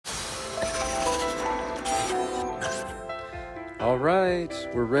All right,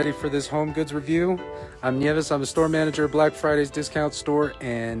 we're ready for this home goods review. I'm Nieves, I'm a store manager at Black Friday's discount store,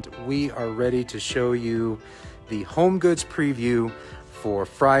 and we are ready to show you the home goods preview for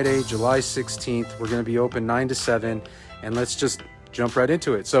Friday, July 16th. We're gonna be open 9 to 7, and let's just jump right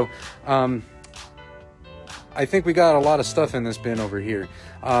into it. So, I think we got a lot of stuff in this bin over here.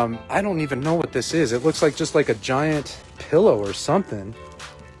 I don't even know what this is. It looks like just like a giant pillow or something.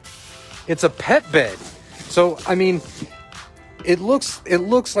 It's a pet bed. So, I mean, it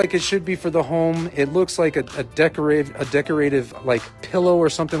looks like it should be for the home. It looks like a decorative like pillow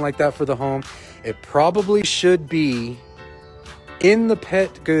or something like that for the home. It probably should be in the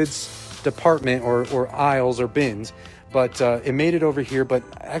pet goods department or aisles or bins, but it made it over here. But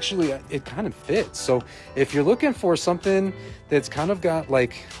actually, it kind of fits. So if you're looking for something that's kind of got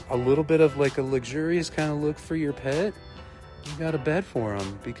like a little bit of like a luxurious kind of look for your pet, you got a bed for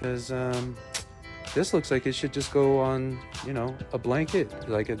them, because this looks like it should just go on, you know, a blanket,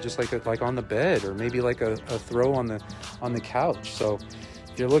 like on the bed, or maybe like a throw on the couch. So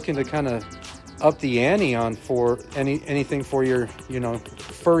if you're looking to kind of up the ante on for anything for your, you know,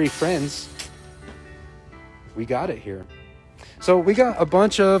 furry friends, we got it here. So we got a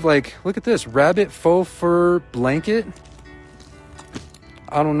bunch of, like, look at this rabbit faux fur blanket.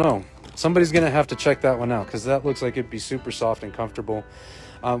 I don't know. Somebody's gonna have to check that one out, because that looks like it'd be super soft and comfortable.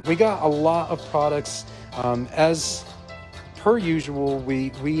 We got a lot of products. As per usual,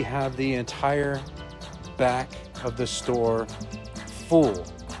 we have the entire back of the store full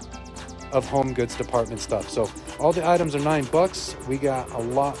of home goods department stuff. So all the items are $9. We got a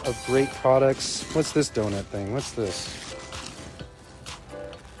lot of great products. What's this donut thing? What's this?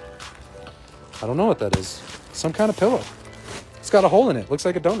 I don't know what that is. Some kind of pillow. It's got a hole in it. Looks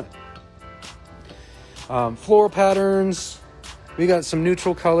like a donut. Floral patterns. We got some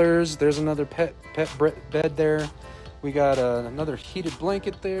neutral colors. There's another pet bed there. We got another heated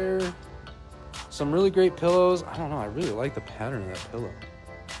blanket there. Some really great pillows. I don't know. I really like the pattern of that pillow.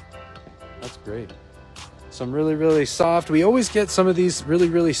 That's great. Some really, really soft. We always get some of these really,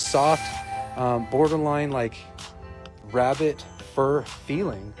 really soft, borderline like rabbit fur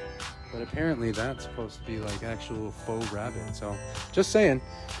feeling. But apparently that's supposed to be like actual faux rabbit. So just saying,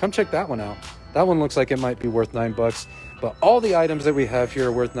 come check that one out. That one looks like it might be worth $9. But all the items that we have here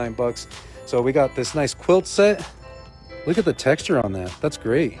are worth $9. So we got this nice quilt set. Look at the texture on that. That's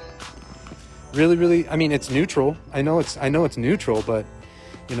great. Really, really, I mean, it's neutral. I know it's neutral, but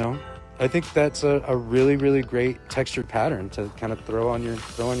you know, I think that's a really, really great textured pattern to kind of throw on your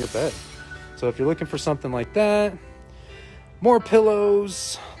bed. So if you're looking for something like that, more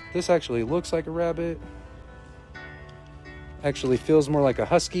pillows. This actually looks like a rabbit. Actually feels more like a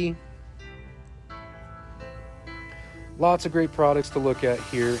husky. Lots of great products to look at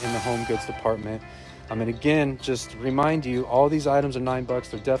here in the home goods department. And again, just remind you, all these items are $9.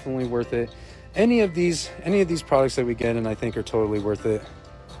 They're definitely worth it. Any of these products that we get in, I think, are totally worth it.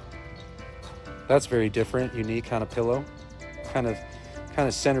 That's very different, unique kind of pillow, kind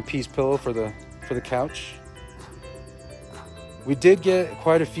of centerpiece pillow for the couch. We did get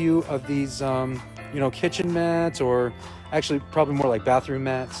quite a few of these, you know, kitchen mats, or actually probably more like bathroom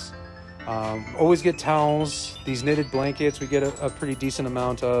mats. Always get towels. These knitted blankets we get a pretty decent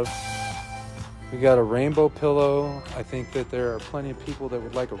amount of. We got a rainbow pillow. I think that there are plenty of people that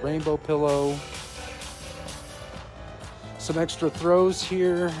would like a rainbow pillow. Some extra throws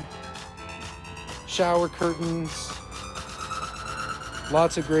here. Shower curtains.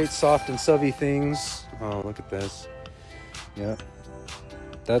 Lots of great soft and subby things. Oh, look at this. Yeah,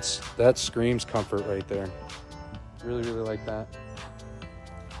 that screams comfort right there. Really, really like that.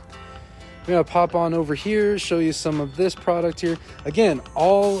 We're gonna pop on over here, show you some of this product here. Again,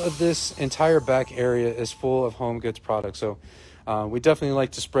 all of this entire back area is full of home goods products. So we definitely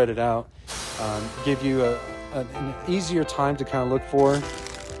like to spread it out, give you an easier time to kind of look for.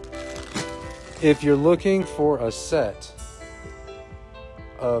 If you're looking for a set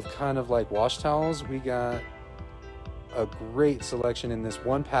of kind of like wash towels, we got a great selection in this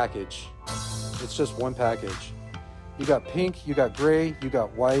one package. It's just one package. You got pink, you got gray, you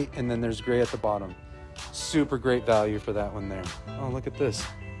got white, and then there's gray at the bottom. Super great value for that one there. Oh, look at this.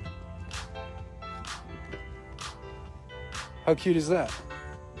 How cute is that?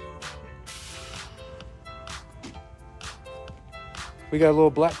 We got a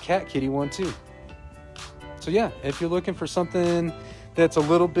little black cat kitty one too. So yeah, if you're looking for something that's a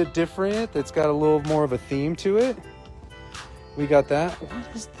little bit different, that's got a little more of a theme to it, we got that.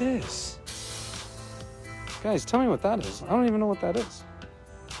 What is this? Guys, tell me what that is. I don't even know what that is.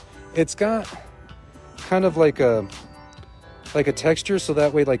 It's got kind of like a texture, so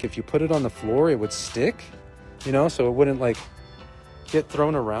that way, like if you put it on the floor, it would stick, you know, so it wouldn't like get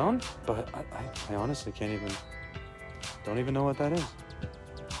thrown around, but I honestly don't even know what that is.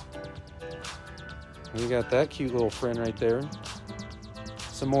 We got that cute little friend right there.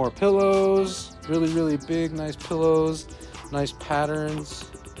 Some more pillows, really, really big, nice pillows, nice patterns.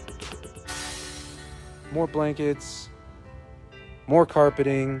 More blankets, more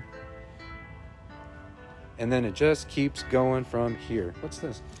carpeting. And then it just keeps going from here. What's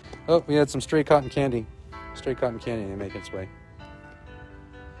this? Oh, we had some stray cotton candy. Stray cotton candy to make its way.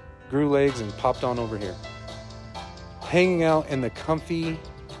 Grew legs and popped on over here. Hanging out in the comfy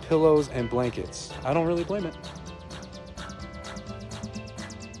pillows and blankets. I don't really blame it.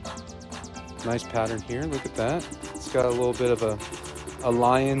 Nice pattern here. Look at that. It's got a little bit of a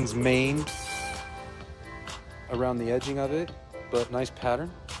lion's mane around the edging of it, but nice pattern.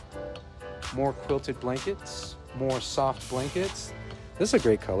 More quilted blankets, more soft blankets. This is a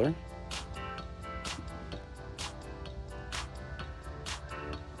great color.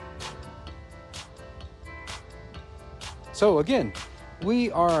 So again,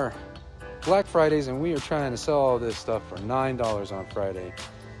 we are Black Fridays and we are trying to sell all this stuff for $9 on Friday.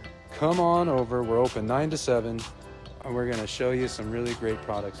 Come on over. We're open 9 to 7 and we're going to show you some really great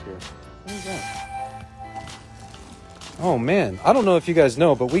products here. What is that? Oh man, I don't know if you guys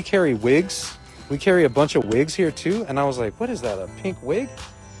know, but we carry wigs. We carry a bunch of wigs here too. And I was like, what is that, a pink wig?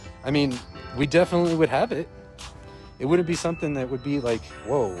 I mean, we definitely would have it. It wouldn't be something that would be like,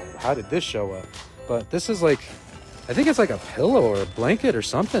 whoa, how did this show up? But this is like, I think it's like a pillow or a blanket or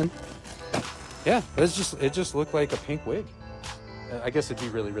something. Yeah, it just looked like a pink wig. I guess it'd be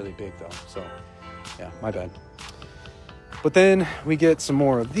really, really big though. So yeah, my bad. But then we get some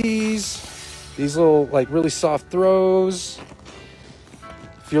more of these little like really soft throws.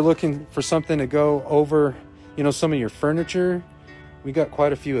 If you're looking for something to go over, you know, some of your furniture, we got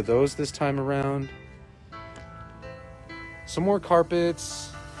quite a few of those this time around. Some more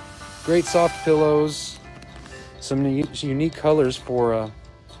carpets, great soft pillows, some unique colors for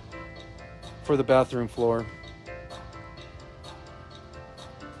the bathroom floor.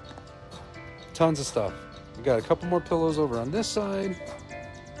 Tons of stuff. We got a couple more pillows over on this side.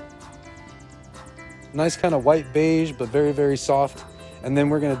 Nice kind of white beige, but very, very soft. And then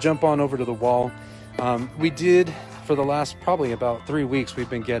we're going to jump on over to the wall. We did, for the last probably about 3 weeks, we've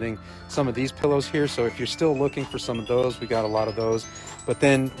been getting some of these pillows here. So if you're still looking for some of those, we got a lot of those. But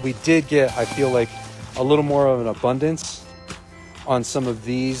then we did get, I feel like, a little more of an abundance on some of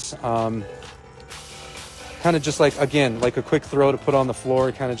these. Kind of just like, again, like a quick throw to put on the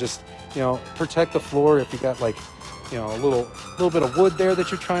floor, kind of just, you know, protect the floor if you got like, you know, a little bit of wood there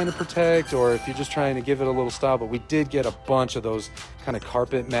that you're trying to protect, or if you're just trying to give it a little style. But we did get a bunch of those kind of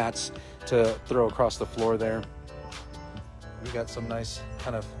carpet mats to throw across the floor there. We got some nice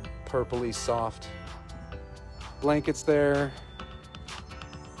kind of purpley soft blankets there.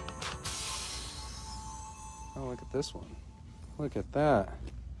 Oh, look at this one. Look at that.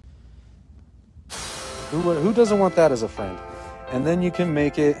 Who doesn't want that as a friend? And then you can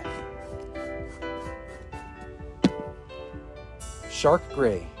make it shark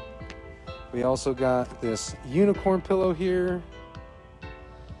gray. We also got this unicorn pillow here.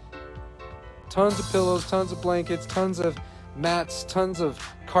 Tons of pillows, tons of blankets, tons of mats, tons of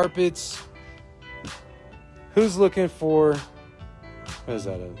carpets. Who's looking for, what is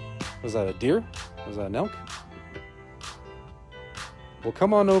that, was that a deer? Was that an elk? Well,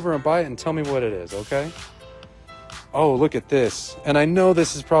 come on over and buy it and tell me what it is, okay? Oh, look at this. And I know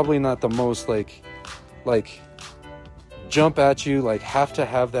this is probably not the most like jump at you, like have to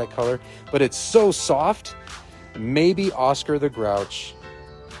have that color, but it's so soft. Maybe Oscar the Grouch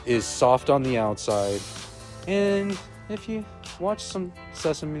is soft on the outside. And if you watch some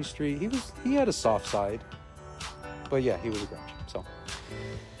Sesame Street, he had a soft side. But yeah, he was a Grouch. So,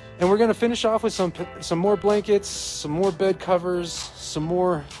 and we're gonna finish off with some more blankets, some more bed covers, some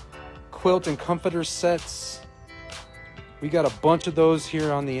more quilt and comforter sets. We got a bunch of those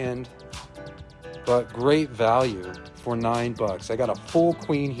here on the end, but great value for $9. I got a full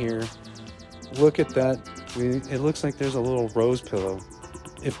queen here. Look at that. It looks like there's a little rose pillow.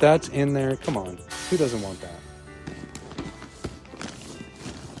 If that's in there, come on. Who doesn't want that?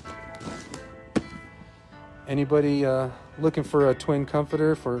 Anybody looking for a twin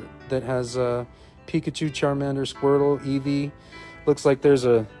comforter that has Pikachu, Charmander, Squirtle, Eevee? Looks like there's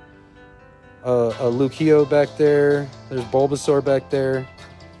a Lucario back there. There's Bulbasaur back there.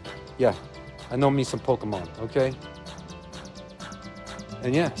 Yeah, I know me some Pokemon, okay?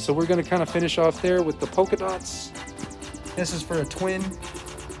 And yeah, so we're gonna kind of finish off there with the polka dots. This is for a twin.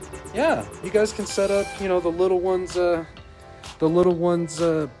 Yeah, you guys can set up, you know, the little ones, you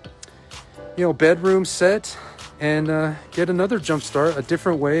know, bedroom set and get another jump start, a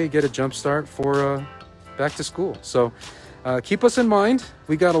different way, get a jump start for back to school. So keep us in mind.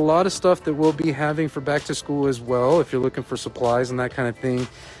 We got a lot of stuff that we'll be having for back to school as well. If you're looking for supplies and that kind of thing,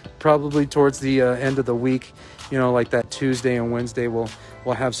 probably towards the end of the week, you know, like that Tuesday and Wednesday, we'll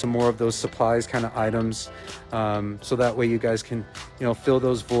have some more of those supplies kind of items. So that way you guys can, you know, fill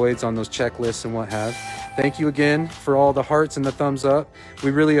those voids on those checklists and what have. Thank you again for all the hearts and the thumbs up.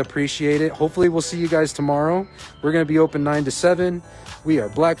 We really appreciate it. Hopefully we'll see you guys tomorrow. We're going to be open 9 to 7. We are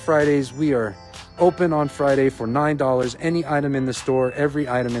Black Fridays. We are open on Friday for $9. Any item in the store, every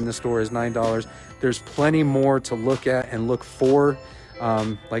item in the store is $9. There's plenty more to look at and look for.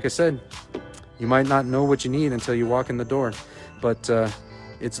 Like I said, you might not know what you need until you walk in the door, but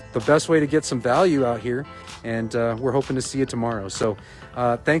it's the best way to get some value out here, and we're hoping to see you tomorrow. So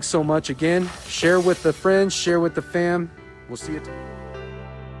thanks so much again. Share with the friends, share with the fam. We'll see you tomorrow.